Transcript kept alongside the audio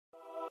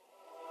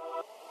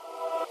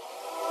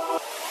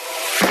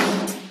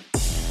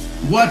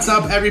What's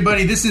up,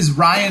 everybody? This is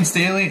Ryan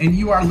Staley, and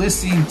you are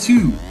listening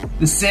to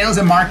the Sales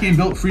and Marketing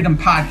Built Freedom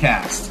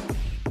podcast,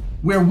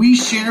 where we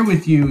share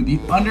with you the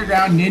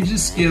underground ninja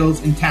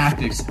skills and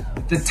tactics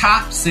the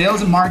top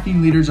sales and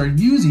marketing leaders are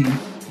using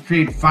to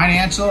create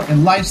financial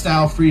and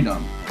lifestyle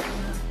freedom.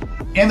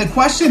 And the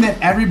question that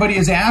everybody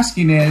is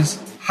asking is,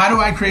 how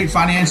do I create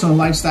financial and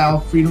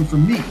lifestyle freedom for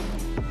me?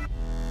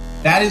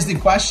 That is the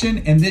question,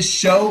 and this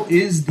show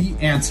is the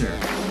answer.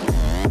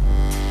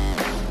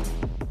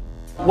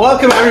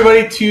 Welcome,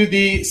 everybody, to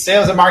the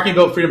Sales and Marketing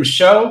Built Freedom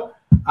show.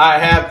 I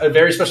have a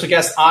very special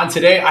guest on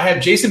today. I have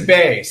Jason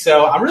Bay.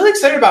 So I'm really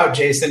excited about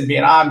Jason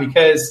being on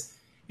because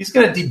he's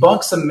going to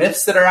debunk some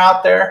myths that are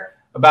out there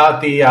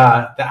about the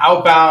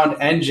outbound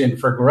engine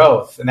for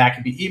growth. And that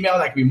could be email,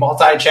 that could be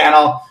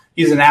multi-channel.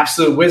 He's an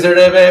absolute wizard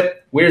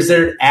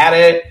at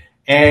it.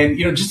 And,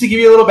 just to give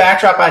you a little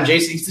backdrop on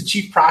Jason, he's the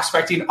Chief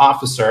Prospecting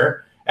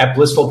Officer at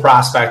Blissful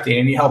Prospecting,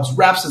 and he helps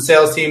reps and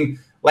sales team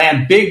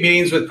land big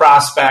meetings with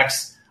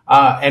prospects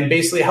and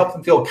basically help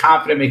them feel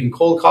confident making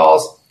cold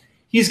calls.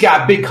 He's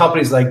got big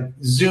companies like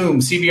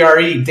Zoom,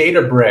 CBRE,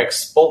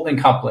 Databricks, Bolton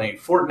 & Company,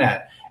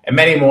 Fortinet, and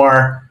many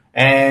more.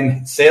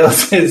 And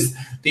sales is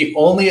the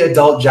only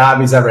adult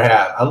job he's ever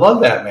had. I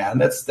love that, man.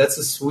 That's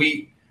a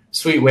sweet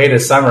way to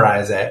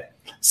summarize it.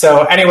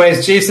 So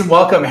anyways, Jason,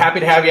 welcome.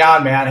 Happy to have you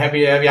on, man. Happy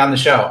to have you on the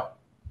show.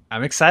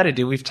 I'm excited,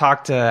 dude. We've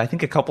talked, I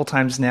think, a couple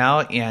times now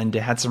and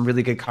had some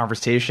really good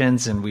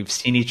conversations, and we've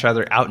seen each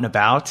other out and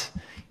about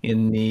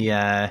in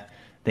the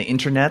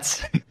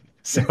internets.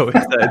 So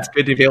it's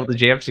good to be able to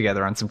jam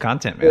together on some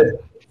content, man.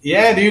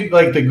 Yeah, dude,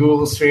 like the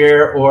Google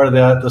sphere or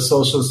the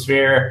social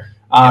sphere.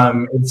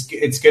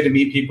 It's good to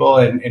meet people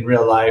in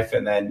real life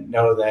and then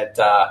know that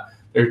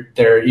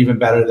they're even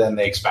better than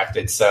they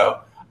expected. So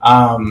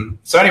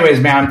anyways,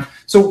 man,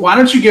 so why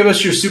don't you give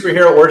us your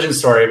superhero origin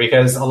story?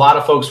 Because a lot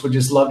of folks would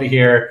just love to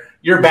hear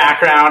your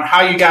background,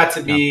 how you got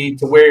to be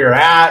to where you're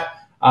at,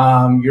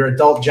 your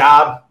adult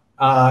job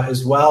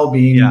as well,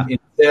 being in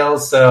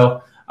sales.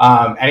 So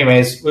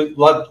anyways, we'd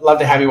love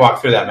to have you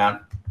walk through that, man.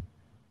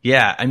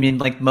 Yeah, I mean,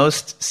 like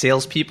most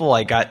salespeople,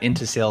 I got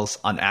into sales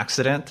on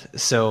accident.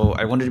 So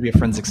I wanted to be a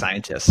forensic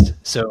scientist.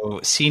 So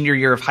senior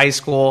year of high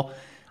school,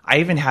 I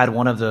even had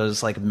one of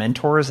those like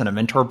mentors in a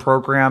mentor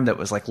program that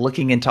was like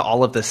looking into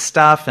all of this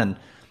stuff. And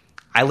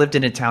I lived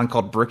in a town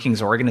called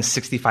Brookings, Oregon. It's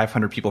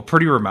 6,500 people,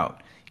 pretty remote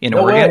in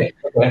Oregon.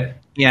 Okay.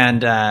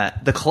 And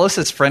the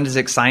closest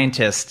forensic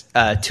scientist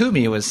to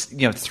me was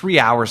 3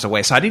 hours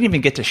away. So I didn't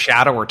even get to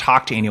shadow or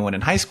talk to anyone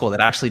in high school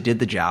that actually did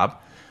the job.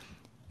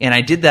 And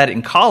I did that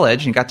in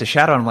college and got to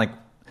shadow. And I'm like,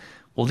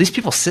 well, these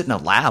people sit in a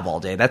lab all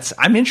day.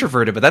 I'm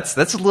introverted, but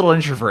that's a little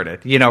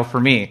introverted, for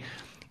me.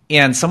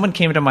 And someone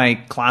came into my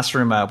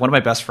classroom, one of my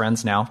best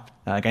friends now,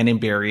 a guy named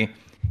Barry,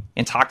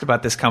 and talked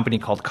about this company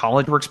called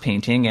CollegeWorks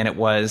Painting. And it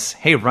was,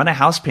 hey, run a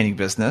house painting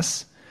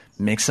business,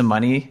 make some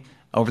money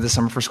over the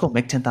summer for school,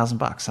 make $10,000.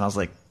 And I was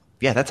like,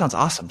 yeah, that sounds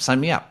awesome. Sign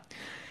me up.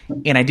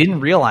 And I didn't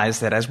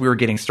realize that as we were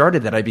getting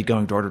started that I'd be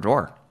going door to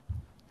door.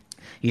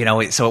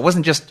 So it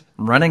wasn't just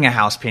running a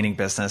house painting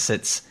business.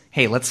 It's,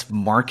 hey, let's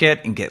market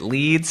and get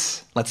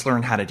leads. Let's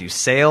learn how to do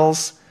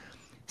sales.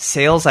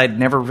 Sales I'd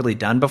never really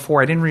done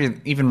before. I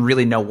didn't even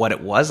really know what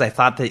it was. I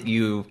thought that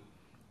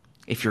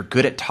if you're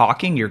good at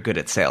talking, you're good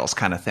at sales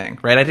kind of thing,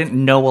 right? I didn't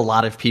know a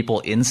lot of people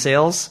in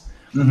sales.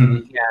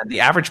 Mm-hmm. Yeah, the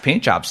average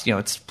paint job's,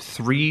 it's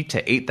 $3,000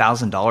 to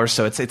 $8,000.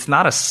 So it's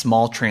not a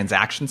small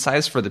transaction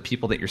size for the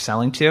people that you're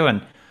selling to.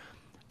 And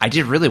I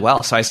did really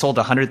well. So I sold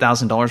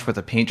 $100,000 worth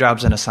of paint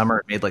jobs in a summer.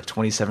 It made like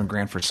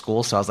 $27,000 for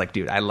school. So I was like,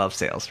 dude, I love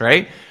sales,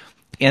 right?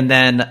 And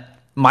then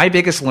my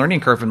biggest learning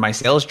curve in my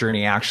sales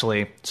journey,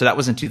 actually, so that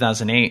was in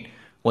 2008,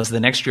 was the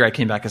next year I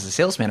came back as a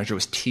sales manager,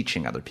 was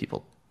teaching other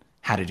people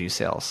how to do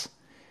sales.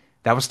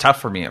 That was tough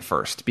for me at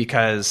first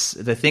because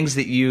the things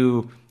that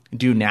you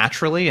do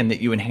naturally and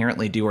that you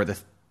inherently do are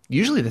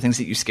usually the things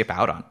that you skip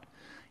out on.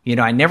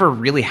 I never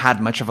really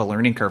had much of a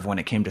learning curve when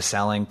it came to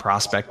selling,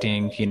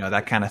 prospecting,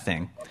 that kind of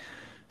thing.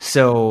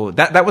 So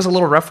that was a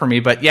little rough for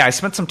me. But yeah, I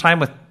spent some time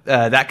with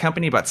that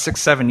company, about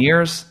 6-7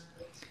 years.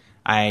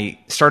 I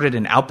started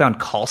an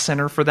outbound call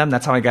center for them.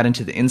 That's how I got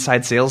into the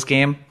inside sales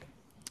game.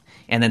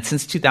 And then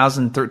since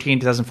 2013,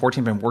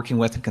 2014, I've been working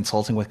with and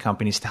consulting with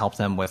companies to help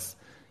them with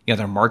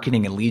their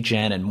marketing and lead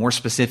gen, and more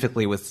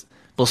specifically with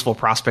Blissful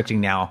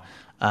Prospecting now,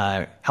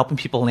 helping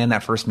people land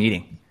that first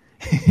meeting.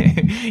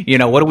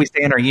 What do we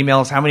say in our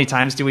emails? How many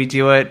times do we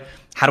do it?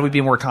 How do we be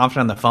more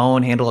confident on the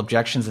phone, handle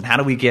objections, and how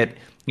do we get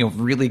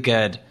really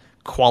good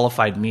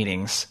qualified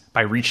meetings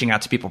by reaching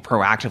out to people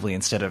proactively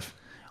instead of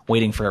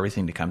waiting for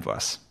everything to come to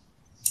us?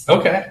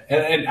 Okay.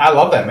 And I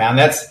love that, man.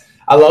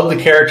 I love the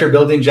character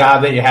building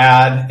job that you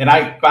had. And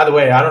by the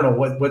way, I don't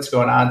know what's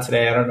going on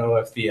today. I don't know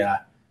if the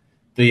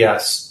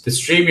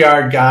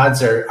StreamYard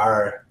gods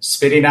are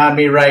spitting on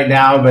me right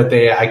now, but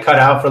I cut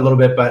out for a little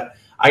bit, but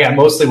I got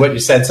mostly what you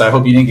said. So I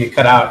hope you didn't get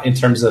cut out in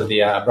terms of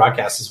the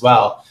broadcast as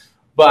well.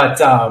 But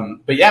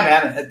yeah,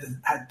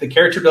 man, the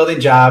character building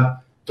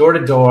job, door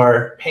to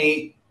door,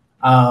 paint.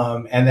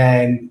 And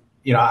then,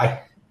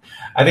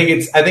 I think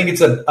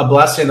it's a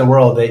blessing in the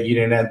world that you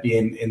didn't end up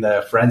being in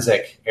the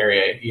forensic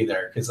area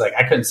either. Because like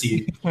I couldn't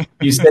see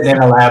you sitting in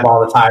a lab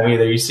all the time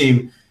either. You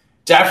seem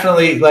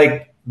definitely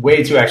like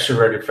way too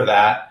extroverted for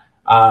that.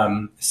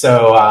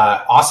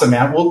 Awesome,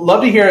 man. We'll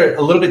love to hear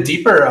a little bit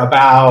deeper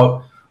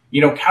about,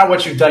 kind of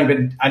what you've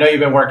done. I know you've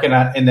been working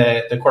in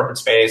the corporate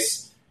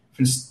space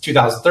since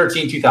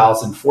 2013,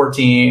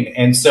 2014.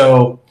 And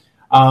so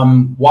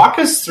walk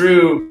us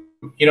through,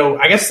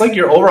 I guess like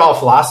your overall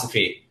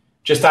philosophy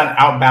just on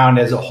Outbound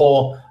as a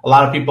whole. A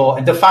lot of people,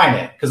 and define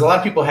it, because a lot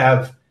of people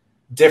have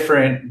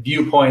different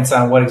viewpoints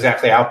on what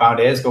exactly Outbound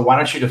is, but why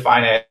don't you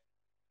define it?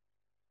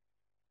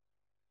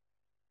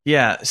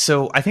 Yeah,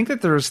 so I think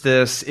that there's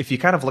this, if you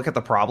kind of look at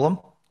the problem,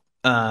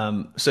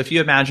 so if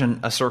you imagine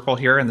a circle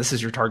here, and this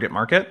is your target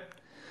market,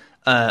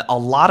 a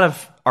lot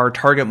of our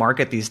target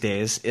market these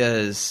days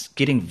is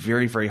getting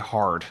very, very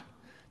hard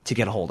to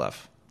get a hold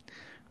of,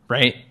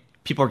 right?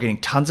 People are getting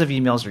tons of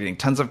emails, they're getting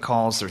tons of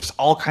calls, there's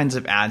all kinds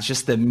of ads,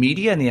 just the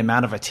media and the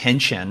amount of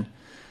attention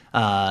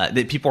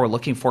that people are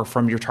looking for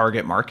from your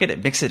target market,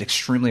 it makes it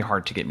extremely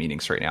hard to get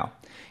meetings right now.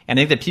 And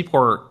I think that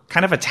people are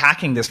kind of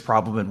attacking this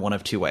problem in one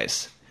of two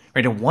ways.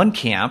 Right, in one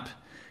camp,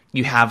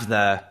 you have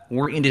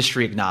we're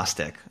industry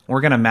agnostic. We're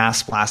going to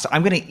mass blast.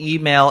 I'm going to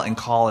email and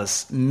call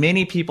as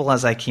many people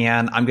as I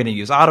can. I'm going to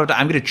use I'm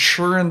going to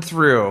churn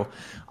through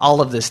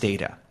all of this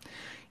data.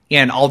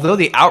 And although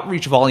the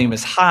outreach volume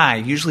is high,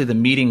 usually the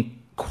meeting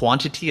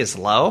quantity is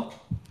low.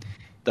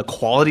 The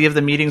quality of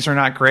the meetings are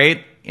not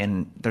great.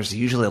 And there's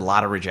usually a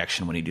lot of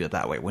rejection when you do it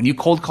that way. When you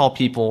cold call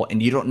people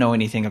and you don't know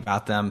anything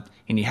about them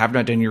and you have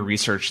not done your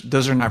research,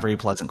 those are not very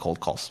pleasant cold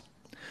calls.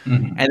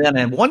 Mm-hmm. And then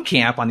in one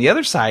camp, on the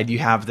other side, you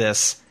have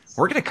this,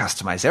 we're going to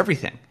customize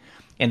everything.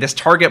 And this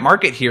target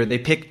market here, they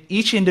pick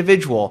each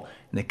individual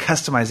and they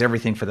customize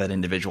everything for that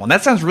individual. And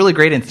that sounds really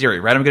great in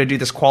theory, right? I'm going to do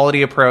this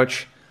quality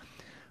approach.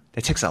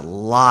 It takes a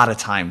lot of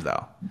time,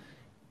 though.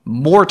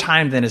 More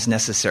time than is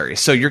necessary.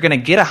 So you're going to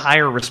get a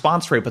higher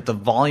response rate, but the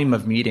volume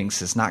of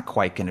meetings is not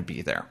quite going to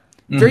be there.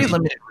 Mm-hmm. Very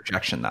limited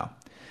rejection, though.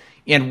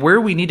 And where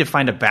we need to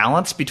find a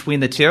balance between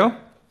the two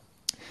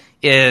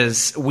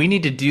is we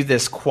need to do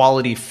this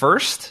quality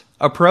first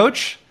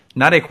approach,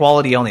 not a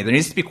quality only. There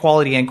needs to be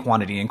quality and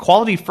quantity. And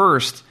quality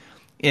first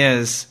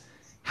is,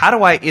 how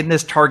do I, in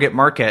this target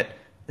market,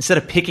 instead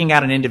of picking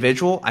out an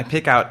individual, I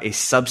pick out a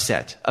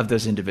subset of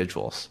those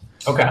individuals.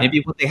 Okay.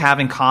 Maybe what they have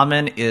in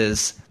common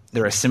is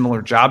they're a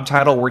similar job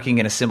title, working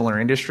in a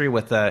similar industry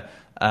with a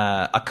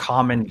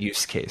common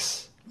use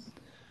case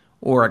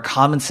or a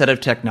common set of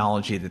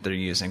technology that they're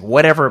using,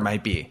 whatever it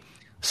might be.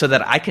 So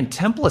that I can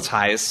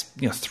templatize,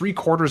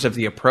 3/4 of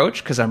the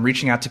approach, because I'm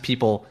reaching out to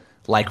people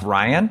like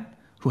Ryan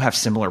who have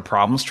similar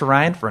problems to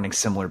Ryan, running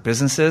similar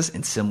businesses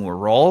in similar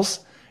roles.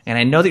 And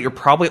I know that you're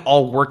probably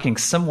all working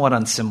somewhat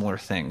on similar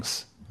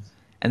things.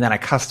 And then I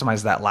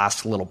customize that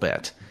last little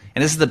bit.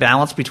 And this is the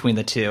balance between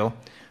the two,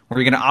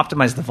 where you're going to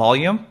optimize the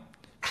volume.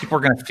 People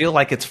are going to feel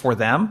like it's for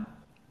them,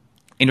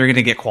 and you're going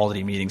to get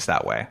quality meetings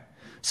that way.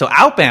 So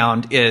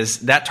Outbound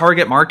is that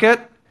target market.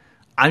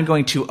 I'm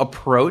going to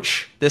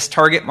approach this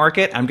target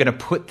market. I'm going to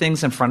put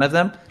things in front of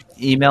them,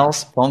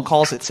 emails, phone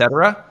calls,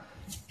 etc.,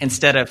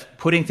 instead of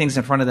putting things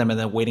in front of them and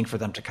then waiting for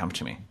them to come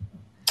to me.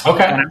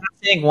 Okay. And I'm not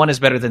saying one is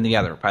better than the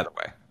other, by the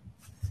way.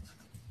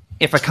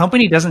 If a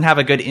company doesn't have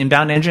a good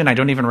inbound engine, I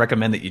don't even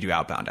recommend that you do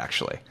outbound,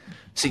 actually.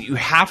 So you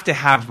have to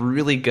have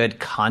really good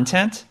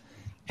content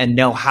and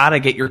know how to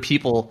get your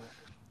people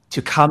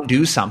to come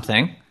do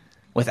something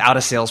without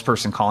a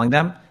salesperson calling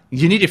them.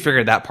 You need to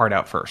figure that part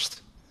out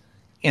first.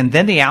 And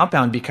then the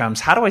outbound becomes,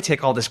 how do I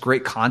take all this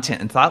great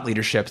content and thought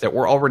leadership that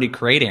we're already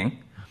creating,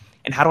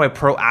 and how do I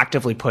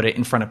proactively put it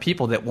in front of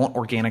people that won't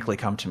organically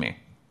come to me?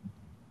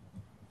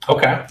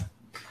 Okay.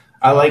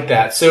 I like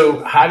that.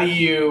 So how do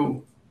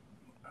you,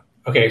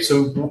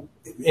 so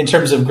in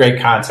terms of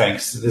great content,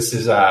 this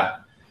is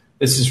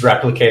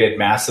replicated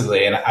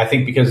massively. And I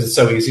think because it's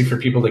so easy for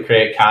people to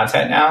create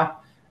content now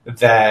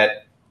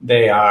that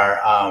they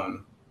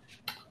are,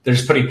 they're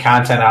just putting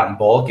content out in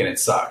bulk and it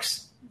sucks.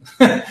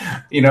 I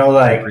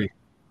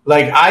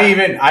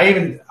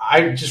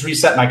just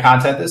reset my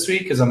content this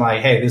week because I'm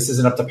like, hey, this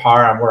isn't up to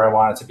par on where I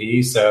want it to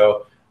be.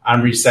 So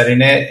I'm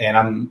resetting it,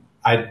 and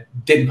I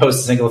didn't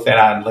post a single thing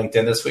on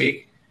LinkedIn this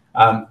week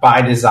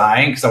by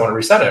design because I want to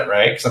reset it,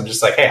 right? Because I'm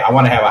just like, hey, I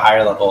want to have a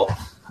higher level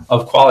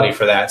of quality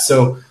for that.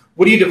 So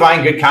what do you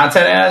define good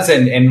content as,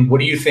 and what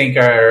do you think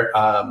are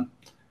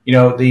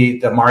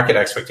the market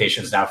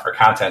expectations now for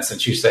content,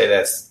 since you say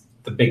that's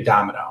the big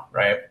domino,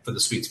 right, for the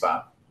sweet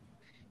spot?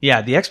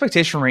 Yeah, the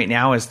expectation right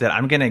now is that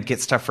I'm going to get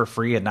stuff for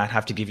free and not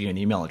have to give you an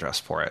email address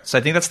for it. So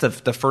I think that's the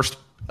first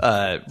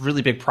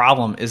really big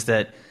problem, is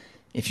that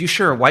if you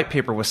share a white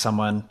paper with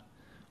someone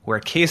or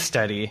a case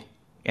study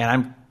and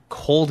I'm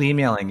cold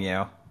emailing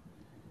you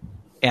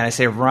and I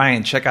say,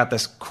 Ryan, check out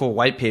this cool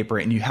white paper,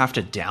 and you have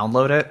to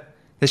download it,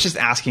 it's just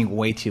asking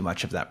way too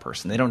much of that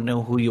person. They don't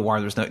know who you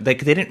are. They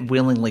didn't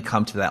willingly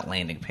come to that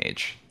landing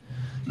page.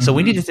 So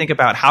we need to think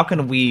about, how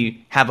can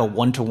we have a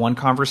one-to-one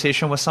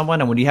conversation with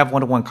someone? And when you have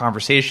one-to-one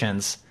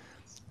conversations,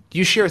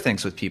 You share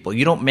things with people.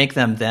 You don't make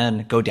them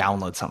then go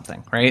download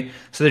something, right?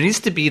 So there needs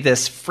to be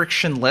this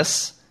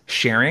frictionless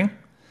sharing.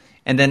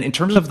 And then in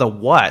terms of the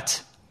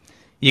what,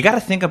 you got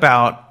to think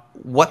about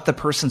what the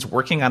person's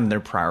working on in their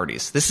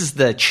priorities. This is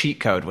the cheat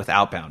code with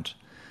Outbound.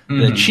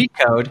 The cheat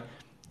code,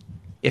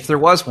 if there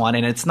was one,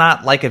 and it's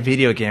not like a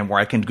video game where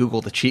I can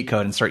Google the cheat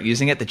code and start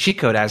using it. The cheat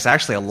code is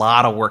actually a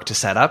lot of work to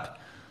set up.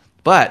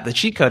 But the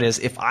cheat code is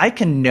if I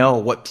can know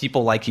what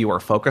people like you are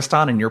focused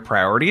on and your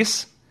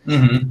priorities, I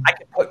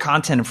can put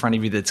content in front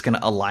of you that's going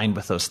to align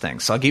with those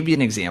things. So I'll give you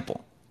an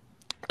example.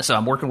 So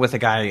I'm working with a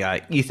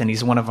guy, Ethan.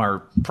 He's one of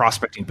our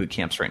prospecting boot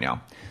camps right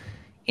now.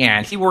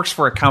 And he works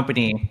for a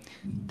company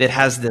that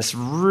has this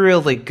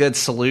really good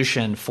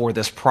solution for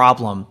this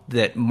problem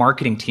that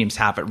marketing teams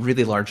have at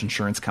really large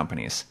insurance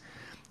companies.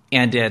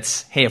 And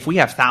it's, hey, if we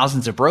have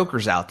thousands of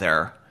brokers out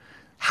there,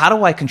 how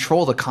do I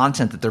control the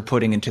content that they're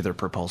putting into their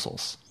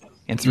proposals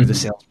and through the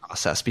sales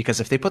process? Because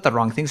if they put the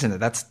wrong things in there,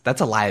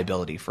 that's a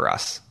liability for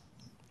us.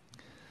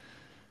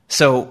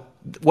 So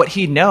what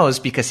he knows,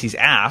 because he's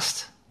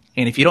asked,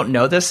 and if you don't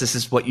know this, this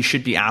is what you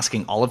should be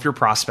asking all of your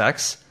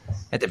prospects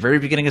at the very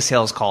beginning of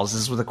sales calls.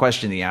 This is what the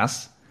question he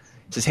asks.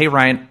 He says, hey,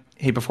 Ryan,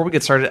 hey, before we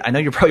get started, I know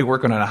you're probably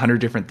working on 100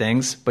 different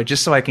things, but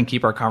just so I can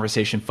keep our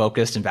conversation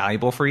focused and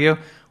valuable for you,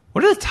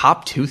 what are the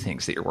top 2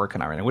 things that you're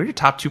working on right now? What are your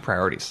top 2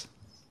 priorities?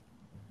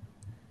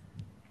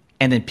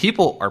 And then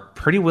people are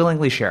pretty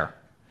willingly share.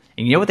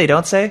 And you know what they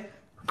don't say?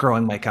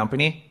 Growing my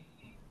company.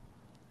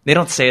 They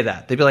don't say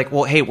that. They'd be like,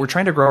 well, hey, we're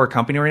trying to grow our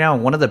company right now.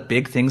 And one of the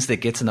big things that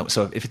gets in the,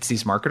 so if it's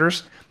these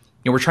marketers,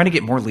 we're trying to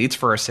get more leads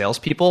for our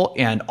salespeople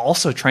and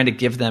also trying to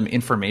give them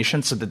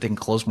information so that they can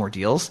close more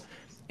deals.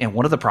 And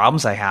one of the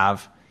problems I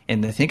have,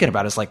 and they're thinking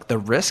about, is like the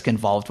risk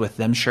involved with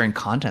them sharing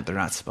content they're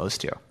not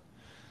supposed to.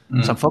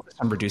 So I'm focused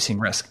on reducing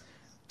risk.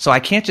 So I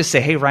can't just say,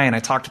 hey, Ryan, I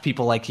talk to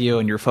people like you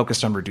and you're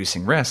focused on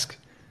reducing risk.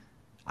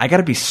 I got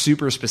to be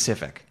super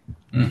specific.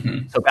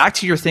 So back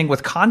to your thing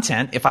with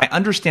content, if I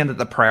understand that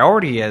the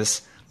priority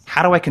is,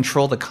 how do I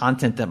control the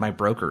content that my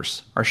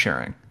brokers are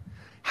sharing?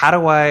 How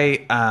do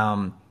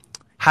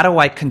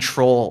I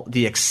control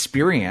the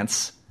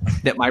experience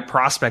that my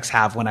prospects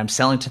have when I'm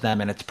selling to them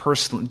and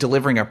it's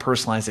delivering a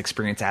personalized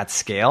experience at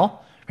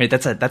scale? Right?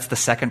 That's the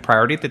second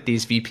priority that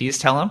these VPs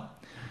tell them.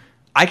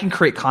 I can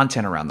create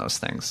content around those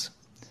things.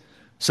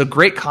 So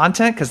great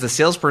content, because the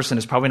salesperson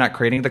is probably not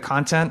creating the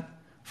content.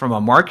 From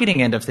a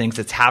marketing end of things,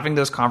 it's having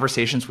those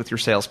conversations with your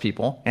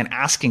salespeople and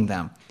asking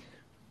them,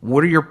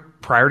 what are your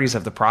priorities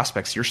of the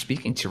prospects you're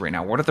speaking to right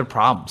now? What are the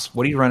problems?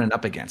 What are you running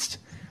up against?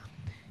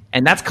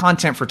 And that's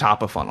content for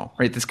top of funnel,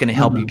 right? That's going to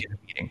help you get a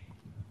meeting.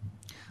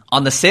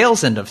 On the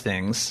sales end of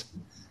things,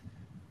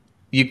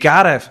 you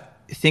got to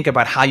think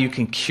about how you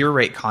can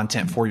curate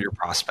content for your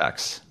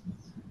prospects.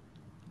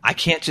 I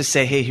can't just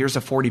say, hey, here's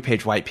a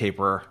 40-page white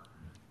paper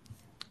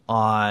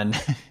on,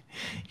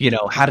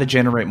 how to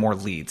generate more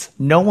leads.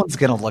 No one's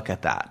going to look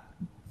at that.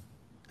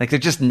 Like, they're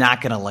just not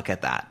going to look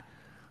at that.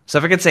 So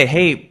if I could say,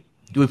 hey,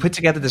 we put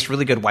together this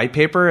really good white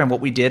paper, and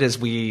what we did is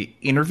we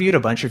interviewed a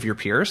bunch of your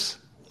peers,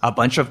 a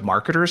bunch of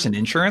marketers in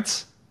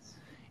insurance,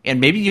 and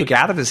maybe you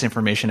gather this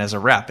information as a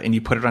rep and you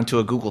put it onto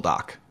a Google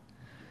Doc.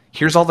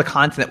 Here's all the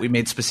content that we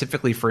made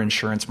specifically for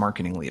insurance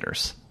marketing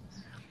leaders.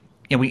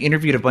 And we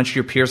interviewed a bunch of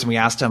your peers and we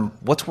asked them,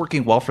 what's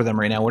working well for them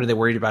right now? What are they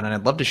worried about? And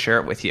I'd love to share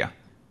it with you.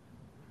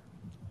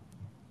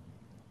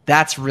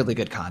 That's really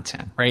good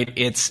content, right?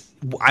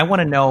 I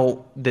want to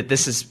know that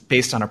this is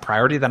based on a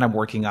priority that I'm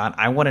working on.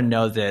 I want to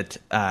know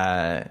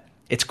that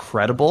it's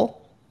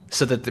credible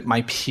so that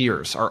my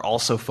peers are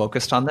also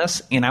focused on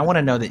this. And I want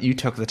to know that you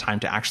took the time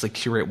to actually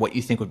curate what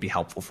you think would be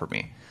helpful for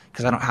me,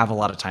 because I don't have a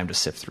lot of time to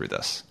sift through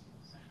this.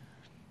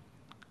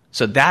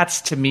 So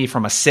that's, to me,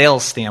 from a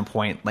sales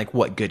standpoint, like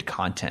what good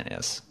content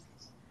is.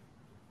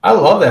 I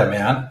love that,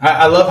 man.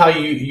 I love how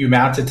you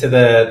mount it to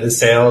the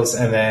sales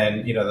and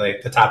then,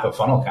 the top of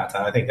funnel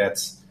content. I think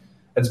that's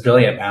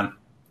brilliant, man.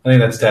 I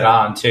think that's dead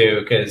on too,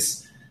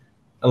 because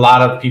a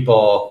lot of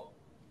people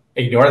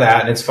ignore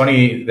that. And it's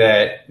funny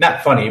that,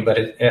 not funny, but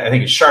I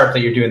think it's sharp that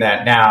you're doing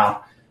that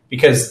now,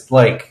 because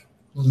like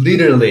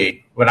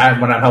literally when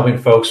I'm helping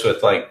folks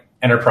with like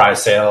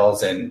enterprise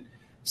sales and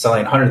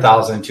selling $100,000,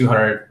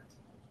 $200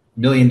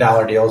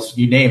 million deals,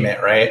 you name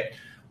it, right?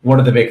 One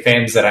of the big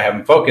things that I have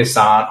them focused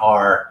on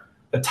are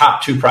the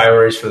top 2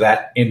 priorities for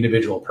that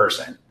individual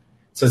person.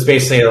 So it's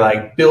basically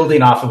like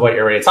building off of what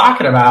you're already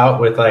talking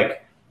about with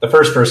like the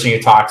first person you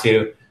talk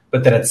to,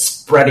 but then it's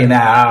spreading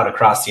that out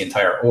across the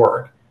entire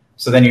org.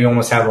 So then you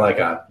almost have like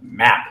a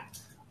map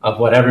of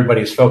what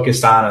everybody's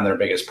focused on and their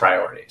biggest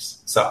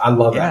priorities. So I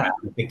love that, man.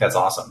 I think that's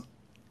awesome.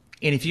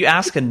 And if you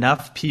ask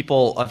enough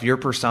people of your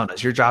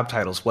personas, your job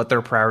titles, what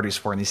their priorities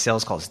for in these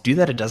sales calls, do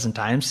that a dozen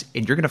times,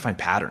 and you're going to find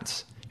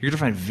patterns. You're going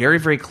to find very,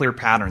 very clear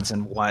patterns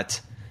in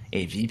what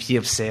a VP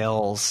of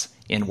sales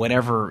in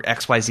whatever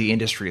XYZ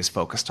industry is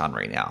focused on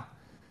right now.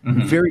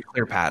 Very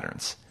clear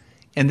patterns.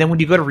 And then when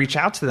you go to reach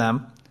out to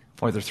them,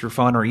 whether through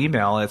phone or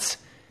email, it's,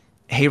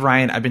 hey,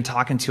 Ryan, I've been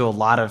talking to a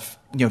lot of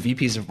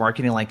VPs of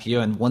marketing like you,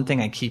 and one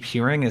thing I keep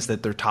hearing is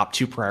that their top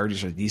two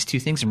priorities are these two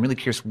things. I'm really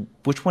curious,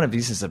 which one of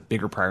these is a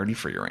bigger priority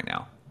for you right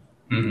now?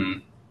 Mm-hmm.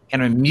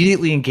 And I'm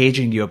immediately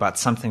engaging you about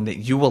something that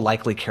you will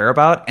likely care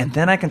about, and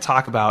then I can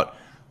talk about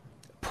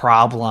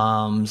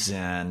problems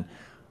and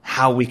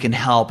how we can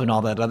help and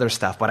all that other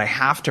stuff. But I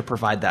have to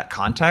provide that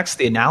context.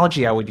 The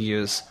analogy I would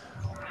use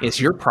is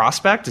your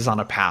prospect is on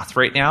a path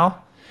right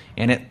now,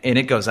 and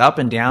it goes up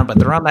and down, but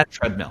they're on that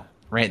treadmill,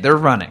 right? They're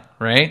running,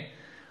 right?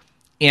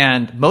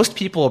 And most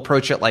people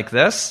approach it like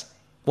this.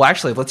 Well,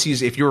 actually, let's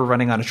use if you were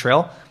running on a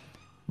trail,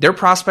 their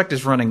prospect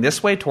is running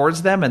this way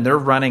towards them, and they're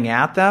running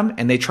at them,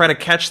 and they try to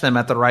catch them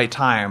at the right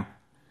time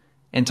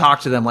and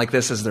talk to them like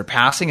this as they're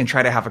passing and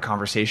try to have a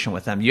conversation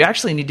with them. You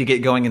actually need to get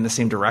going in the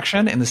same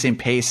direction and the same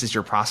pace as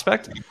your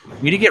prospect.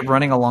 You need to get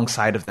running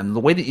alongside of them. The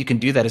way that you can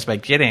do that is by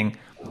getting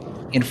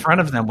in front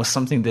of them with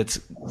something that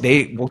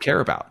they will care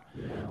about,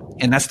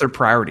 and that's their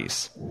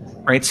priorities,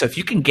 right? So if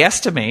you can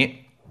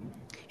guesstimate,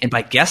 and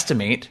by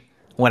guesstimate,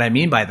 what I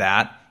mean by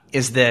that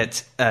is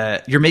that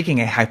you're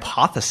making a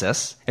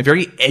hypothesis, a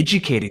very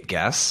educated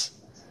guess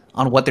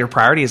on what their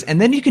priority is,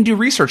 and then you can do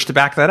research to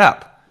back that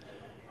up,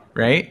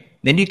 right?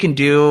 Then you can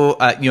do,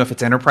 if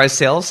it's enterprise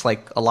sales,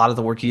 like a lot of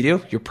the work you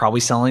do, you're probably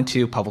selling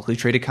to publicly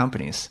traded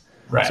companies.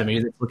 Right. So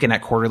maybe they're looking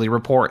at quarterly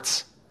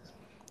reports.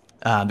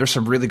 There's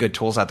some really good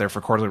tools out there for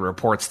quarterly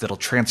reports that'll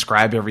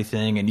transcribe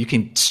everything, and you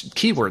can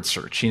keyword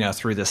search,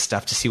 through this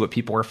stuff to see what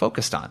people are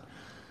focused on.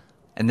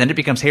 And then it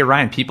becomes, hey,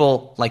 Ryan,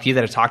 people like you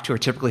that I talk to are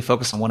typically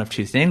focused on one of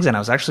two things. And I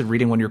was actually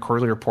reading one of your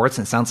quarterly reports,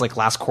 and it sounds like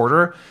last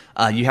quarter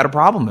you had a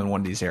problem in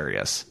one of these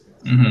areas.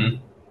 Mm-hmm.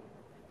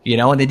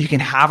 And then you can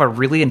have a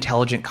really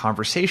intelligent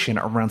conversation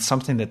around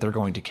something that they're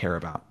going to care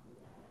about.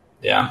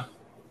 Yeah.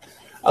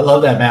 I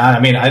love that, man. I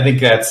mean, I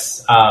think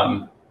that's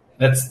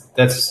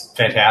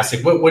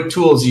fantastic. What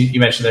tools you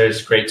mentioned?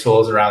 There's great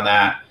tools around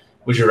that.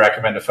 Would you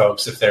recommend to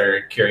folks if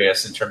they're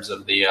curious in terms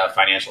of the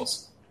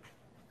financials?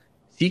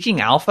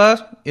 Seeking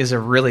Alpha is a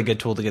really good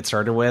tool to get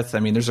started with. I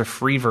mean, there's a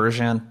free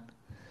version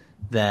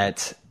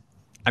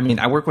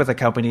I work with a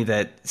company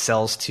that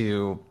sells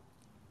to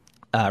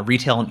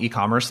retail and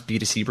e-commerce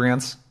B2C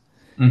brands.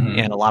 Mm-hmm.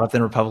 And a lot of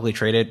them are publicly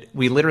traded.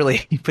 We literally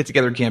put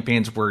together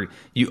campaigns where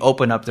you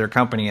open up their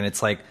company and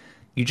it's like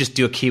you just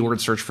do a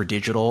keyword search for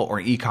digital or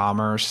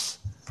e-commerce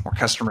or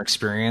customer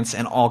experience,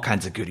 and all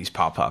kinds of goodies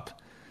pop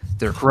up.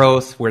 Their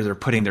growth, where they're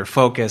putting their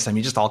focus. I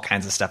mean, just all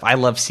kinds of stuff. I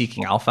love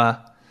Seeking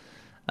Alpha.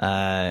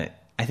 I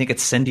think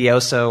it's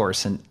Syndioso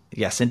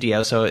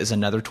is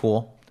another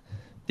tool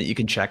that you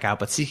can check out,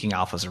 but Seeking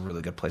Alpha is a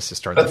really good place to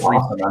start. That's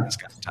awesome, man. It's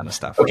got a ton of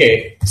stuff.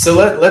 Okay, so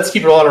let's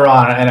keep rolling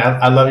around, and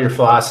I love your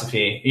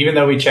philosophy. Even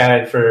though we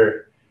chatted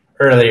for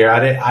earlier,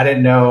 I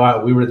didn't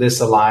know we were this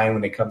aligned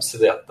when it comes to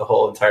the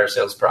whole entire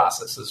sales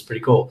process. It's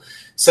pretty cool.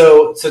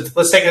 So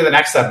let's take it to the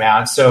next step,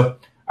 man. So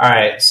all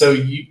right, so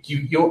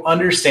you'll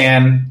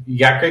understand you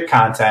got great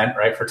content,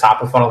 right? For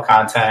top of funnel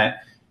content,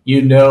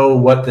 you know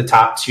what the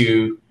top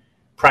two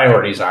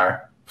priorities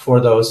are for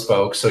those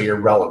folks, so you're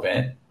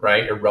relevant,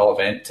 right? You're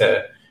relevant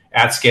to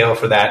at scale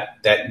for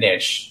that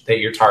niche that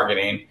you're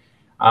targeting,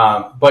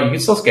 but you can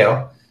still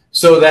scale.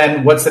 So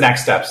then what's the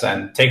next steps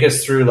then? Take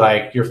us through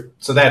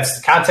so that's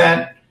the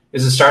content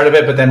is the start of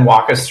it, but then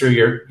walk us through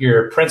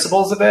your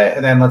principles of it,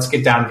 and then let's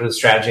get down to the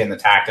strategy and the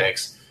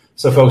tactics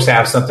so folks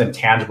have something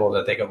tangible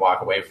that they can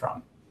walk away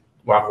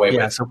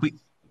with. So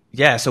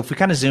if we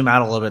kind of zoom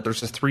out a little bit,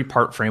 there's a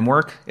 3-part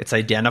framework. It's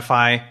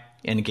identify,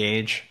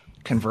 engage,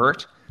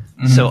 convert.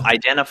 Mm-hmm. So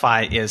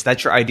identify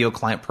that's your ideal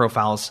client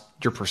profiles,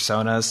 your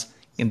personas,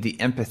 and the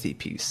empathy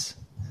piece.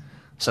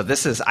 So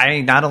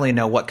I not only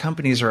know what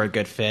companies are a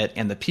good fit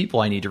and the people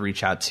I need to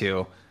reach out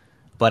to,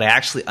 but I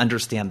actually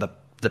understand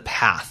the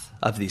path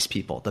of these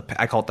people.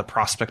 I call it the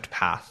prospect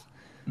path.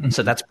 Mm-hmm.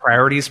 So that's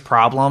priorities,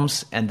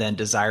 problems, and then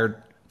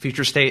desired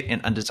future state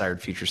and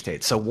undesired future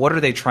state. So what do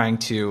they aspire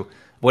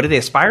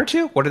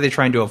to? What are they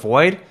trying to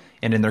avoid?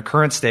 And in their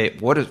current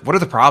state, what are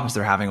the problems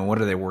they're having and what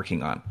are they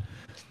working on?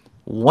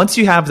 Once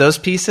you have those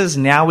pieces,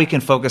 now we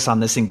can focus on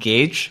this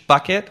engage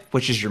bucket,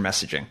 which is your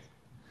messaging.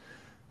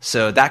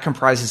 So that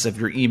comprises of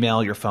your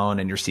email, your phone,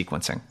 and your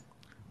sequencing.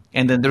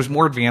 And then there's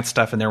more advanced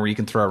stuff in there where you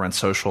can throw around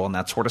social and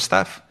that sort of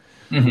stuff.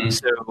 Mm-hmm.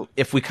 So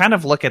if we kind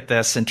of look at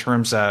this in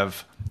terms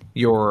of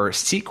your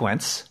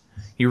sequence,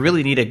 you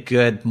really need a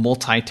good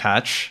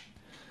multi-touch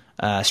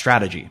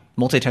strategy,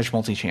 multi-touch,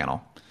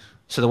 multi-channel.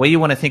 So the way you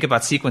want to think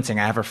about sequencing,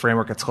 I have a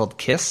framework. It's called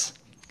KISS.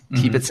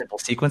 Keep it simple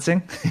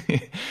sequencing.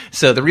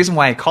 So the reason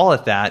why I call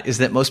it that is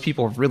that most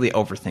people really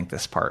overthink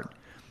this part.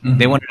 Mm-hmm.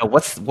 They want to know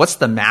what's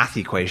the math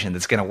equation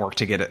that's going to work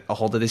to get a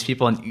hold of these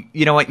people. And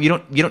you know what? You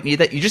don't need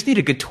that. You just need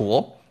a good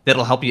tool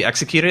that'll help you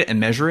execute it and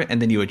measure it,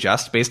 and then you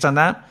adjust based on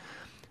that.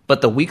 But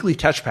the weekly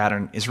touch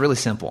pattern is really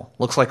simple.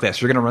 Looks like this.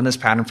 You're going to run this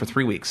pattern for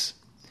 3 weeks.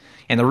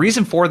 And the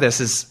reason for this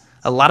is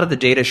a lot of the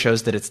data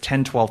shows that it's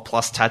 10, 12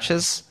 plus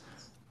touches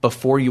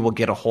before you will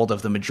get a hold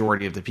of the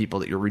majority of the people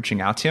that you're reaching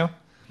out to.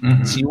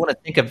 Mm-hmm. So you want to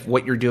think of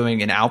what you're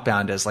doing in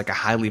Outbound as like a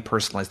highly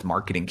personalized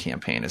marketing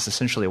campaign is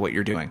essentially what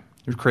you're doing.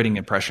 You're creating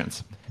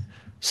impressions.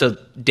 So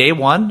day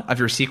one of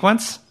your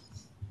sequence,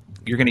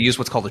 you're going to use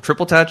what's called a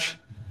triple touch.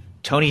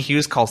 Tony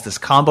Hughes calls this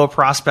combo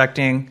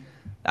prospecting.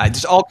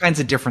 There's all kinds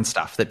of different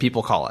stuff that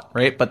people call it,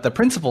 right? But the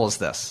principle is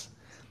this.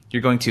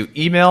 You're going to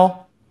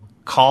email,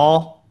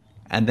 call,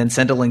 and then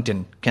send a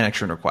LinkedIn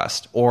connection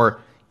request,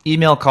 or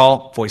email,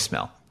 call,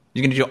 voicemail.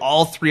 You're going to do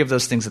all three of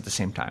those things at the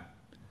same time.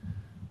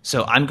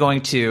 So I'm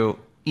going to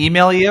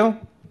email you,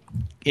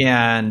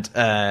 and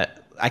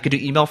I could do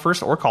email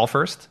first or call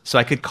first. So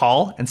I could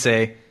call and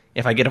say,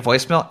 if I get a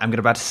voicemail, I'm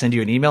about to send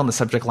you an email, and the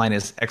subject line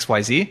is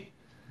XYZ,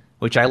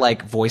 which I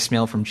like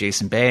voicemail from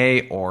Jason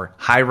Bay, or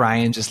hi,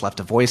 Ryan, just left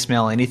a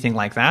voicemail, anything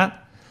like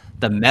that.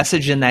 The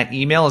message in that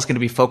email is going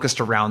to be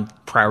focused around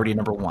priority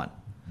number one.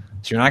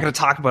 So you're not going to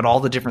talk about all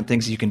the different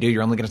things you can do.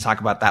 You're only going to talk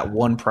about that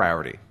one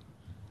priority.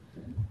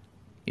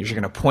 You're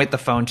going to point the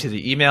phone to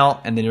the email,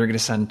 and then you're going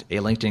to send a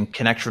LinkedIn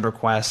connection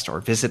request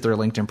or visit their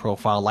LinkedIn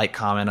profile, like,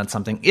 comment on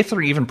something, if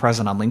they're even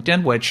present on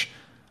LinkedIn, which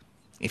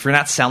if you're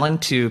not selling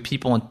to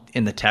people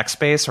in the tech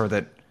space or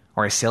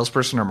a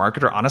salesperson or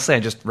marketer, honestly, I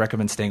just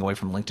recommend staying away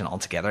from LinkedIn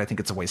altogether. I think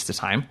it's a waste of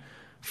time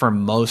for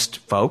most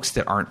folks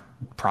that aren't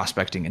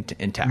prospecting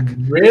in tech.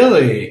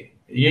 Really?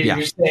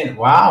 You're saying,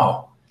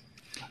 wow.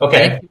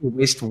 Okay. You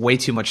waste way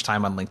too much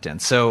time on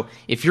LinkedIn. So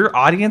if your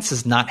audience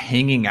is not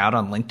hanging out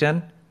on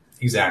LinkedIn,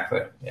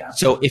 exactly. Yeah.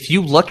 So if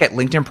you look at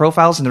LinkedIn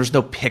profiles and there's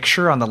no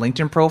picture on the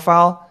LinkedIn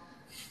profile,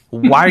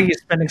 why are you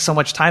spending so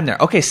much time there?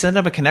 Okay, send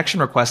them a connection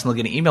request and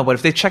they'll get an email. But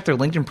if they check their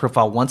LinkedIn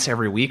profile once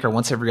every week or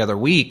once every other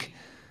week,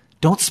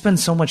 don't spend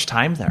so much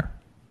time there.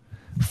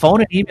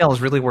 Phone and email is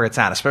really where it's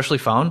at, especially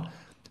phone.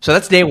 So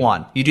that's day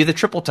one. You do the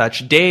triple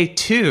touch. Day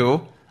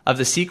two of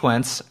the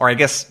sequence, or I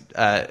guess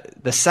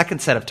the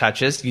second set of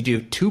touches, you do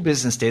 2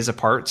 business days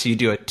apart. So you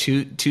do a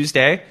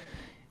Tuesday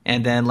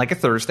and then like a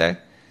Thursday.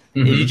 Mm-hmm.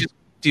 And you just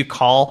do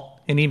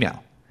call and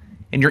email.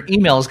 And your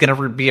email is going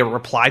to be a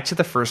reply to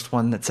the first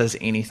one that says,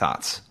 any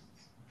thoughts?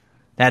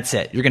 That's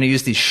it. You're going to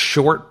use these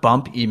short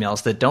bump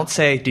emails that don't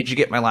say, did you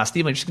get my last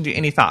email? You're just going to do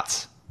any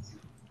thoughts.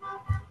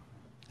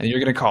 And you're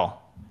going to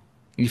call.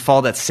 You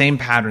follow that same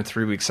pattern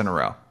 3 weeks in a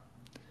row.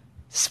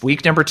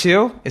 Week number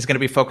 2 is going to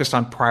be focused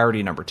on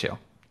priority number 2.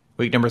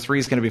 Week number 3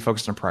 is going to be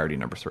focused on priority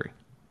number 3.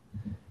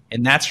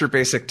 And that's your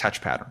basic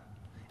touch pattern.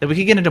 And we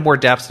can get into more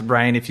depth,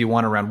 Brian, if you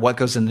want, around what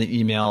goes in the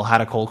email, how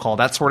to cold call,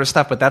 that sort of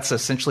stuff. But that's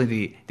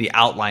essentially the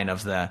outline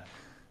of the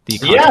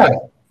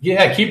content.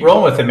 Yeah. Keep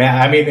rolling with it,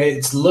 man. I mean,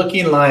 it's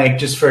looking like,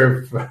 just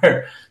for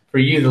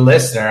you, the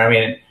listener. I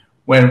mean,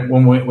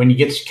 when you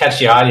get to catch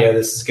the audio,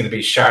 this is going to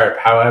be sharp.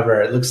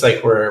 However, it looks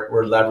like we're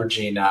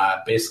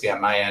leveraging basically on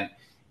my end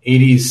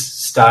 80s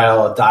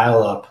style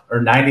dial-up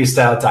or 90s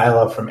style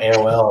dial-up from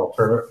AOL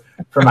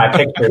for my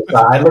picture. So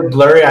I look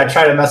blurry. I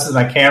try to mess with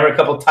my camera a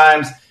couple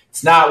times.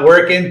 It's not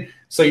working,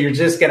 so you're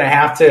just going to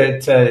have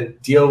to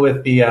deal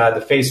with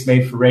the face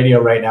made for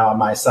radio right now on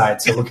my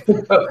side. So we're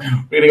going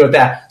to go with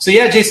that. So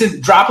yeah,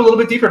 Jason, drop a little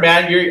bit deeper,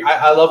 man.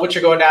 I love what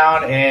you're going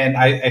down, and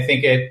I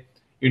think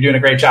you're doing a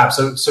great job.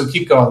 So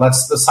keep going.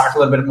 Let's talk a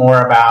little bit more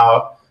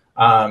about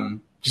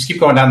just keep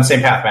going down the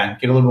same path, man.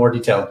 Get a little more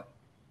detailed.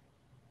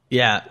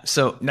 Yeah.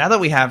 So now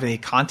that we have a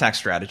contact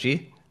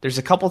strategy, there's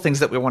a couple things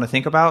that we want to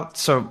think about.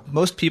 So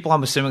most people,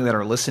 I'm assuming, that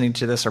are listening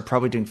to this are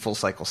probably doing full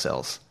cycle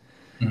sales.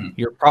 Mm-hmm.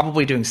 You're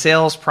probably doing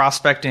sales,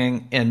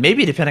 prospecting, and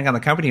maybe, depending on the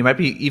company, you might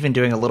be even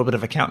doing a little bit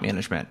of account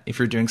management if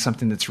you're doing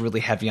something that's really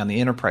heavy on the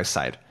enterprise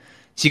side.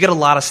 So you get a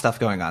lot of stuff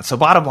going on. So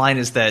bottom line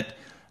is that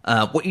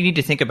what you need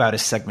to think about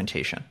is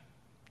segmentation.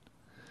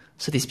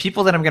 So these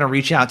people that I'm going to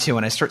reach out to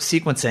when I start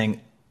sequencing,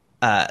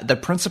 the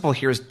principle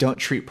here is don't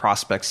treat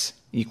prospects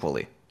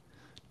equally.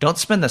 Don't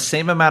spend the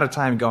same amount of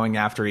time going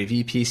after a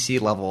VP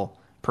C-level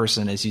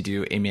person as you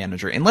do a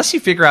manager. Unless you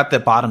figure out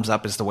that bottoms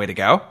up is the way to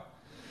go,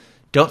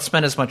 don't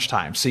spend as much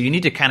time. So you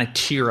need to kind of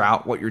tier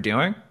out what you're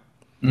doing.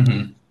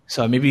 Mm-hmm.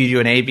 So maybe you do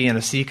an A, B, and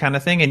a C kind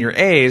of thing, and your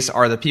A's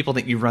are the people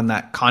that you run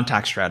that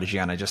contact strategy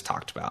on I just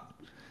talked about.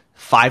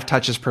 5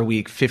 touches per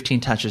week, 15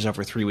 touches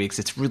over 3 weeks.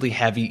 It's really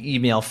heavy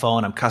email,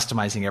 phone. I'm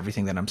customizing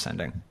everything that I'm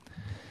sending. And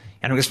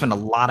I'm going to spend a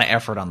lot of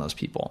effort on those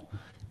people.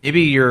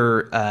 Maybe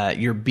your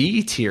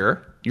B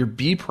tier, your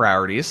B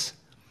priorities,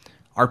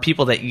 are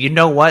people that, you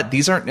know what,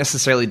 these aren't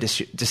necessarily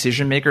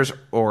decision makers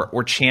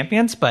or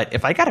champions, but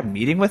if I got a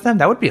meeting with them,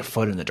 that would be a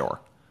foot in the door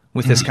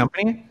with this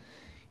company.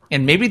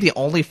 And maybe the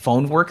only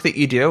phone work that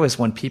you do is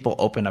when people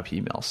open up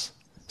emails.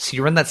 So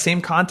you run that same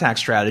contact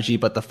strategy,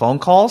 but the phone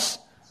calls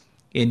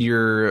in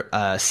your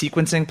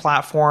sequencing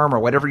platform or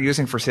whatever you're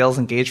using for sales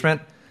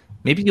engagement,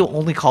 maybe you'll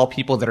only call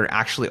people that are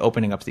actually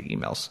opening up the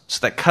emails. So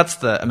that cuts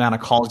the amount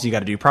of calls you got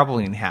to do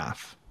probably in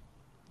half.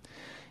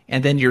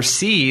 And then your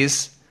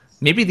C's,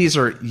 maybe these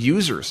are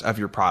users of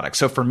your product.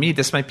 So for me,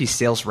 this might be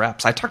sales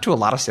reps. I talk to a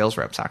lot of sales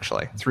reps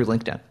actually through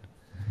LinkedIn.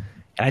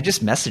 And I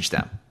just message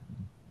them.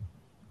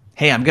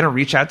 Hey, I'm going to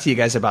reach out to you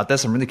guys about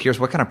this. I'm really curious,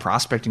 what kind of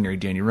prospecting are you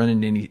doing? You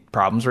running into any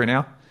problems right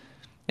now?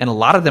 And a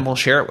lot of them will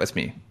share it with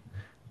me.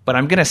 But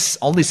I'm going to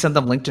only send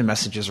them LinkedIn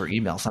messages or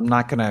emails. I'm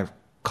not going to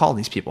call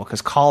these people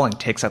because calling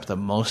takes up the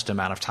most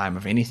amount of time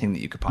of anything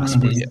that you could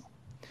possibly do.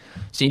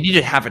 So you need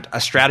to have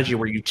a strategy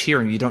where you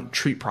tier and you don't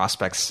treat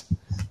prospects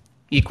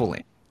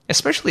equally,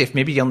 especially if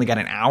maybe you only got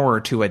an hour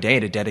or two a day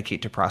to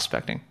dedicate to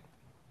prospecting.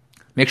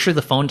 Make sure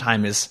the phone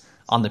time is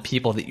on the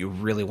people that you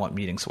really want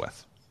meetings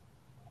with.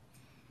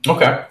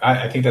 Okay.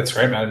 I think that's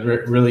great, man.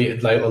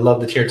 Really, I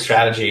love the tiered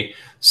strategy.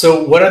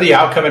 So what are the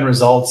outcome and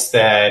results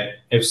that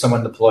if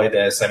someone deployed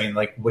this, I mean,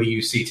 like, what do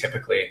you see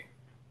typically?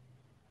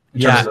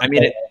 Yeah, I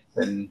mean,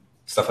 and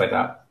stuff like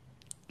that.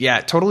 Yeah,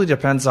 it totally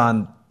depends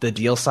on the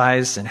deal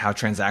size and how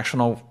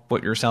transactional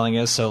what you're selling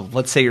is. So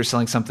let's say you're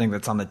selling something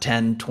that's on the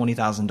 $10,000,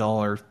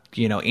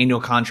 $20,000,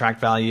 annual contract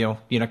value,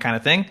 kind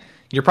of thing.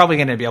 You're probably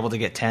going to be able to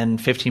get 10,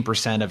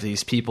 15% of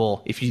these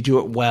people, if you do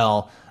it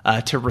well,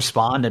 to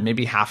respond, and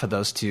maybe half of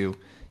those to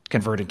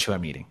convert into a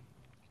meeting.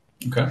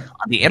 Okay.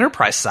 On the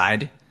enterprise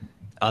side,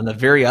 on the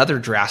very other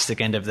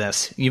drastic end of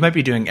this, you might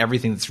be doing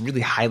everything that's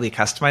really highly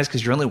customized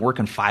because you're only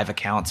working 5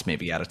 accounts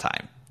maybe at a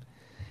time.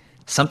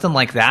 Something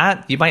like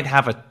that, you might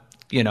have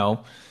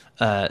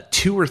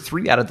 2 or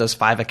 3 out of those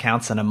 5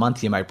 accounts in a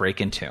month you might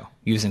break into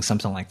using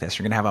something like this.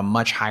 You're going to have a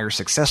much higher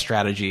success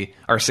strategy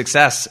or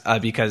success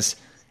because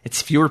it's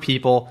fewer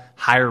people,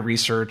 higher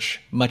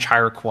research, much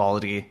higher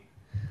quality.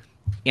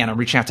 And I'm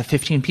reaching out to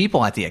 15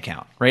 people at the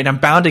account, right? I'm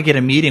bound to get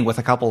a meeting with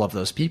a couple of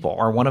those people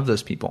or one of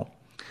those people,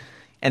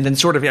 and then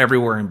sort of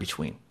everywhere in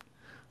between.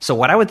 So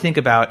what I would think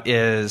about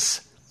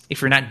is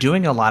if you're not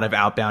doing a lot of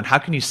outbound, how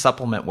can you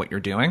supplement what you're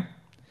doing?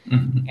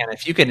 Mm-hmm. And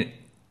if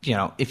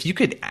you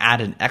could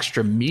add an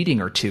extra meeting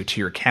or two to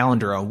your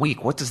calendar a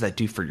week, what does that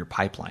do for your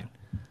pipeline?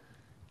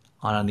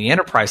 On the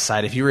enterprise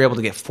side, if you were able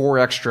to get 4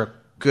 extra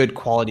good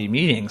quality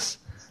meetings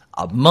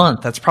a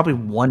month, that's probably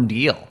one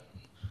deal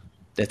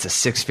that's a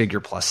 6-figure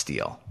plus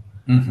deal,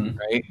 mm-hmm.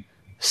 right?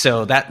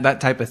 So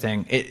that type of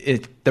thing,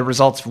 the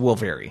results will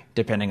vary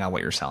depending on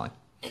what you're selling.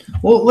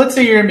 Well, let's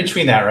say you're in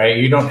between that, right?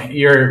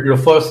 You're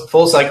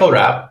full cycle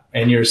rep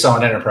and you're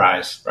selling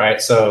enterprise, right?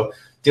 So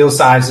deal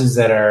sizes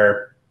that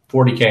are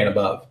 40K and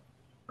above,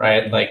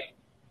 right? Like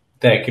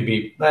that could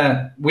be,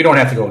 we don't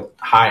have to go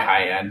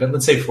high end, but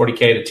let's say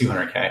 40K to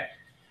 200K.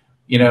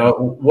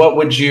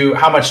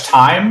 How much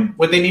time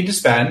would they need to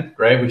spend,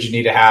 right? Would you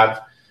need to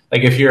have,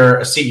 like if you're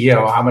a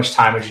CEO, how much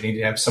time would you need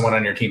to have someone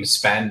on your team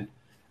spend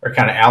or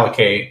kind of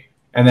allocate?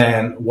 And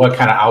then what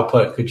kind of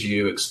output could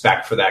you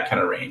expect for that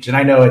kind of range? And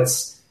I know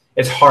it's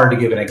hard to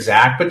give an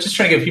exact, but just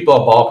trying to give people a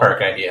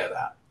ballpark idea of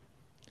that.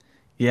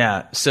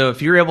 Yeah. So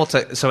if you're able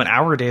to, an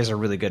hour a day is a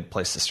really good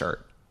place to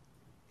start.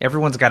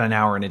 Everyone's got an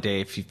hour in a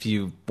day. If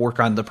you work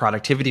on the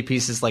productivity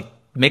pieces, like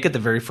make it the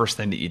very first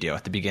thing that you do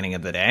at the beginning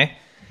of the day.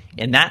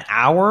 In that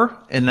hour,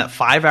 in that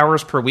 5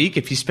 hours per week,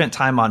 if you spent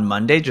time on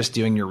Monday just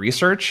doing your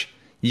research,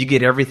 you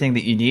get everything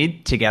that you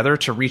need together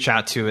to reach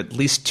out to at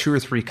least 2 or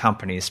 3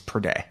 companies per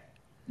day.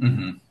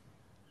 Mm-hmm.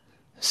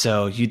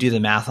 So you do the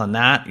math on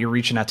that. You're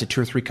reaching out to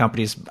 2 or 3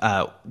 companies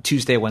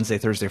Tuesday, Wednesday,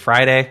 Thursday,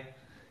 Friday.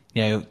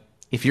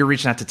 If you're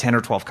reaching out to 10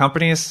 or 12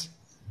 companies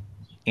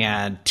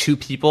and 2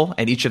 people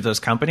at each of those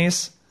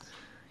companies,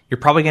 you're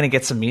probably going to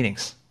get some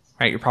meetings,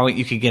 right?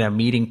 You could get a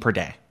meeting per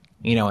day,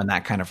 in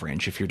that kind of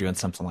range if you're doing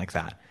something like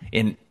that.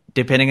 And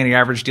depending on your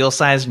average deal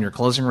size and your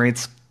closing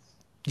rates,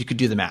 you could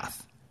do the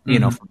math,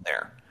 mm-hmm. From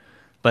there.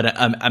 But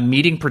a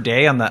meeting per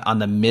day on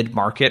the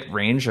mid-market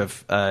range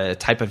of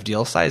type of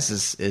deal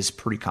size is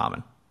pretty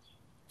common.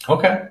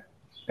 Okay.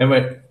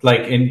 And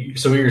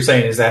so what you're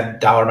saying is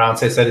that dollar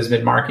amounts I said is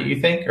mid-market,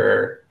 you think,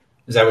 or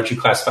is that what you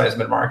classify as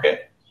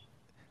mid-market?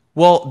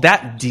 Well,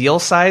 that deal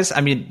size,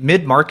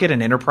 mid-market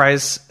and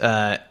enterprise,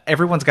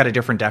 everyone's got a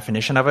different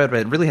definition of it, but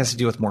it really has to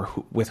do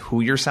with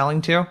who you're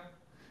selling to,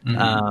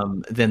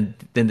 mm-hmm. than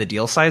the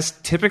deal size.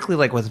 Typically,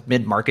 like with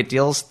mid-market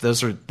deals,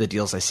 those are the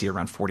deals I see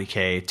around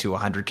 40K to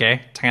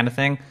 100K kind of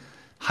thing.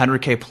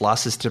 100K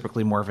plus is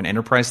typically more of an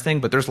enterprise thing,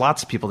 but there's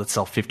lots of people that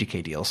sell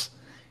 50K deals,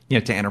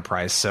 to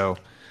enterprise. So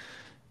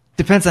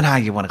depends on how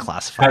you want to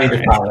classify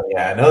it.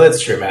 Yeah, no,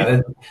 that's true,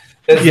 man.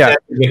 That's a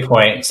good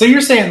point. So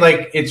you're saying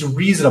like it's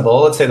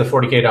reasonable, let's say the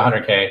 40K to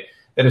 100K,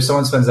 that if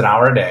someone spends an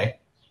hour a day,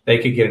 they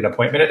could get an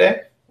appointment a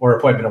day or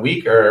appointment a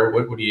week, or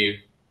what do you?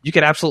 You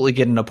could absolutely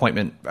get an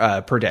appointment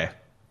per day.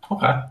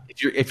 Okay.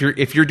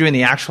 If you're doing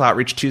the actual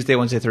outreach Tuesday,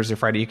 Wednesday, Thursday,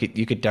 Friday,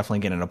 you could definitely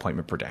get an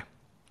appointment per day.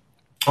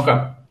 Okay.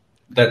 I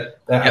think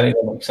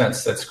that makes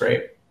sense. That's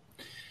great.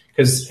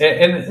 Because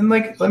and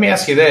like, let me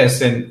ask you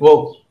this,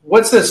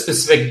 what's the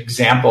specific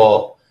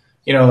example,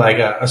 like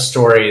a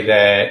story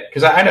that,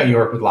 because I know you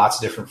work with lots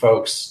of different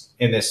folks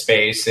in this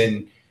space,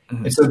 and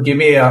so give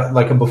me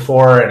a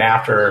before and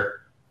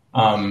after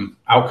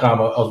outcome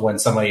of when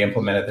somebody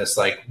implemented this.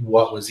 Like,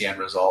 what was the end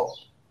result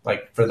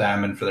like for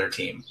them and for their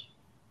team?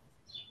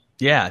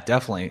 Yeah,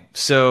 definitely.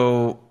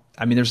 So,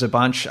 there's a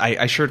bunch.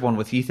 I shared one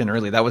with Ethan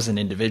earlier. That was an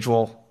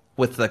individual.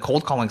 With the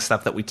cold calling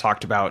stuff that we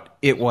talked about,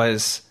 it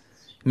was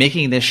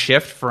making this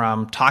shift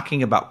from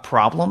talking about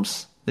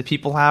problems that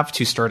people have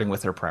to starting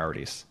with their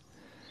priorities.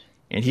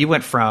 And he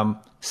went from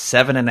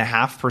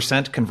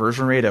 7.5%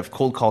 conversion rate of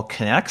cold call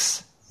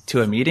connects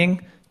to a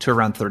meeting to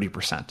around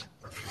 30%.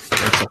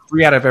 Right? So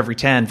 3 out of every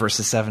 10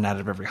 versus 7 out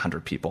of every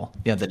 100 people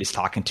that he's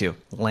talking to,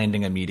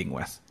 landing a meeting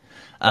with.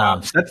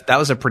 So that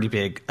was a pretty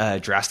big,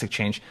 drastic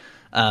change.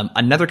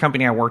 Another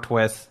company I worked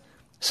with,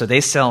 so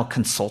they sell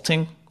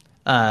consulting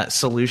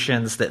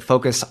solutions that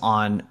focus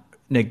on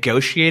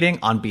negotiating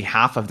on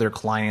behalf of their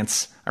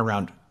clients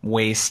around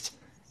waste,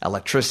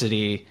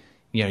 electricity,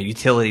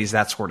 utilities,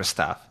 that sort of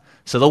stuff.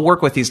 So they'll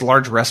work with these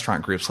large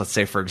restaurant groups, let's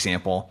say, for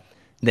example,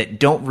 that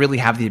don't really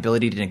have the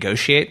ability to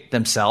negotiate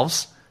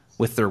themselves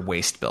with their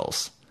waste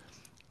bills.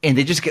 And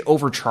they just get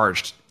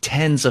overcharged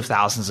tens of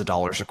thousands of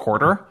dollars a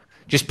quarter,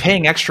 just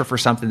paying extra for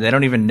something they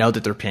don't even know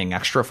that they're paying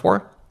extra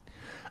for.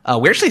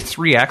 We actually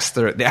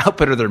 3x the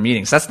output of their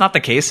meetings. That's not the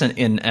case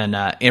in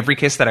every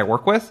case that I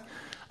work with,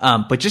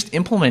 but just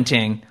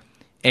implementing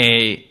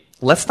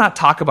let's not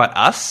talk about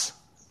us.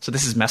 So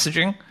this is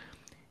messaging.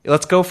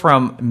 Let's go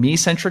from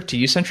me-centric to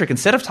you-centric.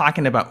 Instead of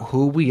talking about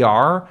who we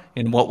are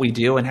and what we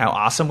do and how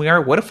awesome we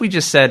are, what if we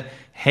just said,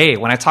 hey,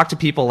 when I talk to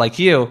people like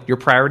you, your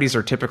priorities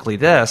are typically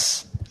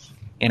this.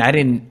 And I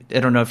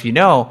don't know if you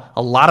know,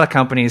 a lot of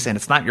companies, and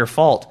it's not your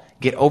fault,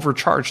 get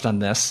overcharged on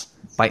this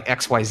by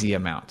XYZ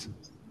amount.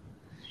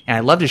 And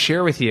I'd love to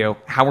share with you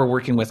how we're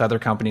working with other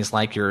companies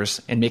like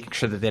yours and making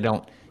sure that they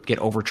don't get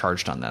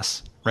overcharged on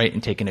this, right?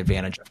 And taken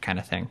advantage of kind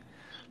of thing.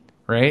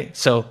 Right?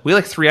 So we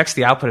 3x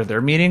the output of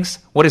their meetings.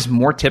 What is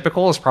more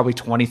typical is probably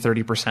 20,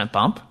 30%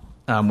 bump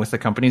with the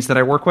companies that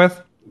I work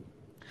with.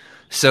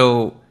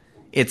 So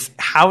it's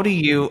how do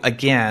you,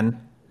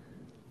 again,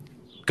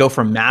 go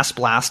from mass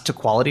blast to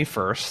quality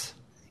first?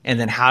 And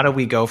then how do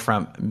we go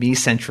from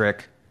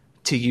me-centric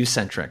to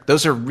you-centric?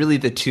 Those are really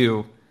the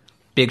two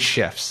big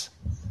shifts.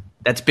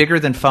 That's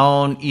bigger than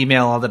phone,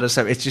 email, all that other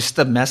stuff. It's just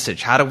the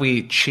message. How do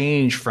we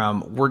change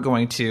from we're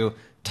going to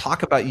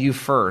talk about you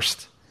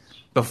first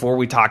before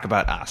we talk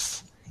about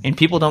us? And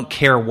people don't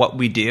care what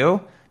we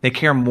do. They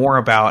care more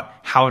about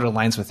how it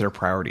aligns with their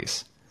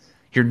priorities.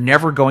 You're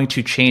never going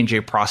to change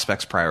a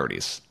prospect's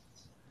priorities.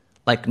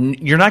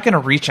 You're not going to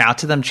reach out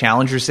to them,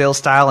 challenge your sales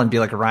style, and be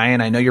like,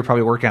 Ryan, I know you're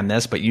probably working on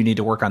this, but you need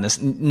to work on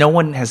this. No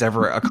one has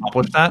ever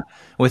accomplished that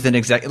with an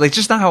executive. It's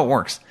just not how it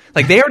works.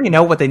 They already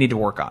know what they need to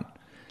work on.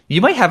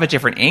 You might have a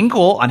different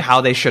angle on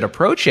how they should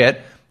approach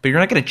it, but you're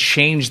not going to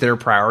change their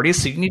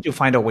priorities. So you need to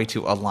find a way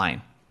to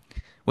align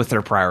with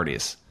their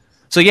priorities.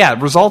 So yeah,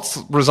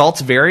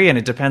 results vary, and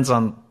it depends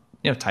on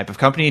type of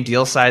company,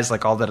 deal size,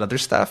 all that other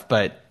stuff.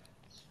 But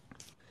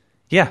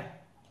yeah,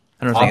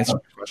 I don't know if I answered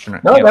your question.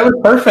 No, that was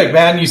perfect,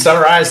 man. You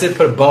summarized it,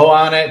 put a bow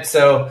on it.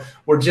 So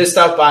we're just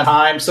up on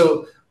time.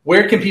 So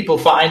where can people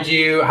find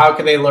you? How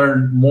can they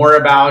learn more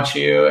about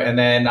you? And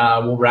then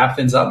we'll wrap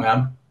things up,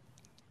 man.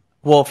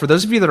 Well, for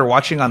those of you that are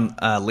watching on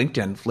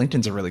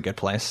LinkedIn's a really good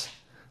place.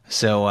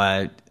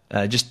 So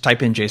just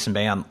type in Jason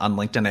Bay on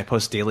LinkedIn. I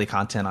post daily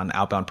content on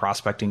outbound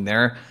prospecting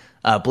there.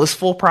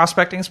 Blissful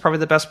Prospecting is probably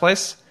the best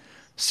place.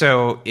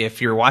 So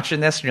if you're watching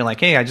this and you're like,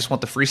 hey, I just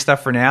want the free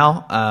stuff for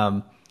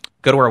now,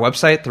 go to our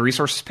website, the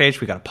resources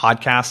page. We got a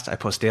podcast. I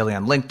post daily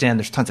on LinkedIn.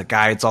 There's tons of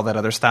guides, all that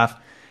other stuff.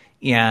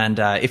 And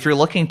if you're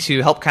looking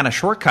to help kind of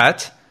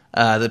shortcut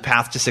the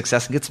path to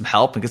success and get some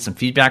help and get some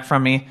feedback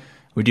from me,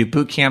 we do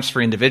boot camps for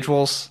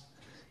individuals.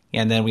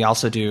 And then we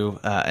also do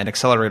an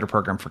accelerator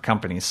program for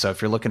companies. So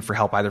if you're looking for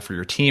help either for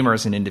your team or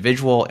as an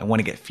individual and want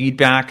to get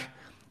feedback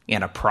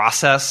and a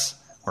process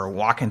or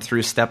walking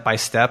through step by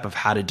step of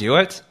how to do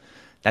it,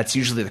 that's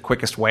usually the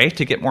quickest way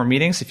to get more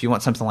meetings. If you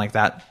want something like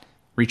that,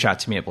 reach out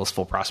to me at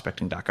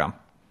blissfulprospecting.com.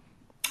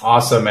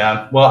 Awesome,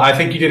 man. Well, I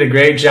think you did a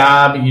great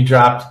job. You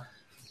dropped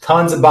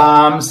tons of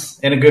bombs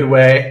in a good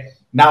way,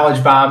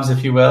 knowledge bombs,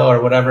 if you will,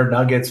 or whatever,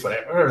 nuggets,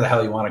 whatever the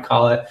hell you want to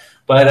call it.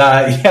 But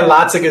yeah,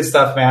 lots of good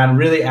stuff, man.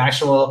 Really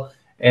actionable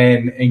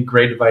and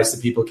great advice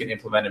that people can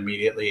implement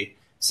immediately.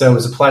 So it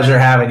was a pleasure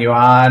having you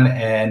on,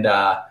 and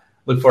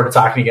look forward to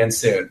talking again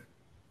soon.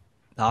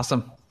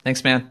 Awesome.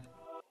 Thanks, man.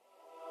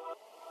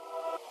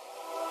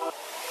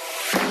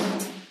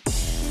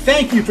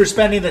 Thank you for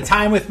spending the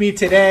time with me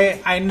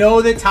today. I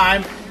know that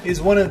time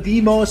is one of the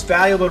most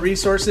valuable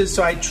resources,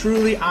 so I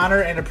truly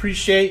honor and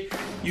appreciate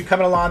you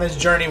coming along this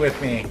journey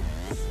with me.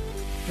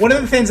 One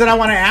of the things that I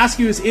want to ask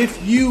you is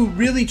if you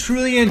really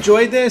truly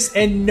enjoyed this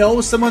and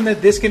know someone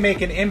that this can make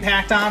an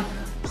impact on,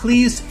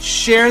 please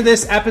share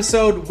this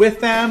episode with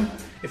them.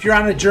 If you're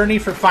on a journey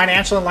for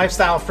financial and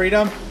lifestyle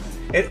freedom,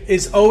 it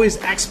is always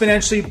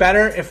exponentially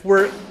better if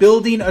we're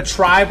building a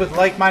tribe with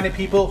like-minded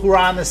people who are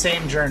on the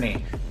same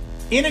journey.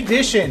 In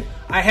addition,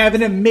 I have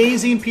an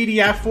amazing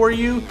PDF for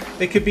you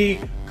that could be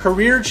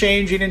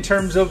career-changing in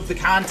terms of the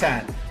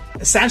content.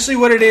 Essentially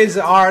what it is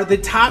are the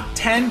top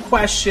 10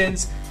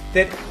 questions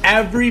that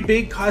every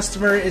big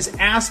customer is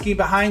asking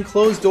behind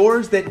closed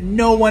doors that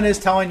no one is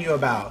telling you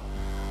about.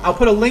 I'll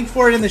put a link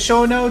for it in the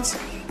show notes,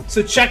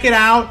 so check it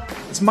out.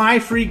 It's my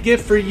free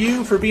gift for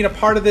you for being a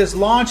part of this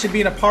launch and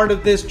being a part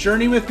of this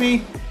journey with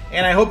me,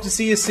 and I hope to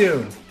see you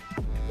soon.